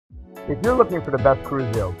If you're looking for the best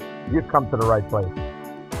cruise deals, you've come to the right place.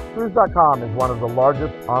 Cruise.com is one of the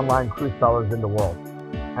largest online cruise sellers in the world,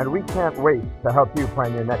 and we can't wait to help you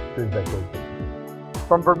plan your next cruise vacation.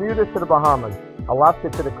 From Bermuda to the Bahamas, Alaska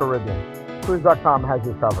to the Caribbean, Cruise.com has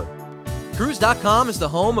you covered. Cruise.com is the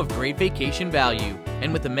home of great vacation value,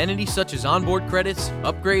 and with amenities such as onboard credits,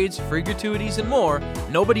 upgrades, free gratuities, and more,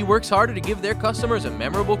 nobody works harder to give their customers a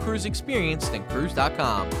memorable cruise experience than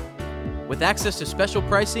Cruise.com. With access to special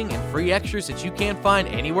pricing and free extras that you can't find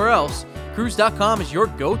anywhere else, Cruise.com is your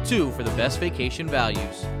go-to for the best vacation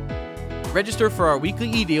values. Register for our weekly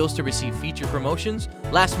e-deals to receive feature promotions,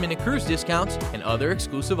 last-minute cruise discounts, and other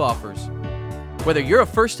exclusive offers. Whether you're a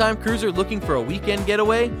first-time cruiser looking for a weekend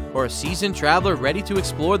getaway or a seasoned traveler ready to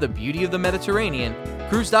explore the beauty of the Mediterranean,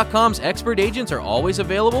 Cruise.com's expert agents are always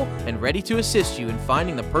available and ready to assist you in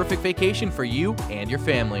finding the perfect vacation for you and your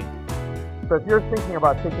family. So if you're thinking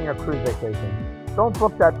about taking a cruise vacation, don't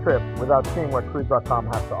book that trip without seeing what Cruise.com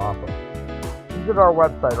has to offer. Visit our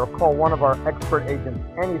website or call one of our expert agents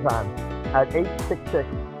anytime at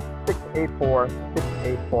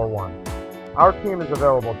 866-684-6841. Our team is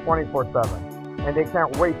available 24/7, and they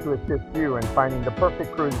can't wait to assist you in finding the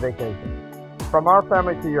perfect cruise vacation. From our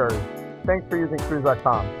family to yours, thanks for using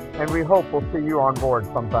Cruise.com, and we hope we'll see you on board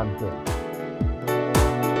sometime soon.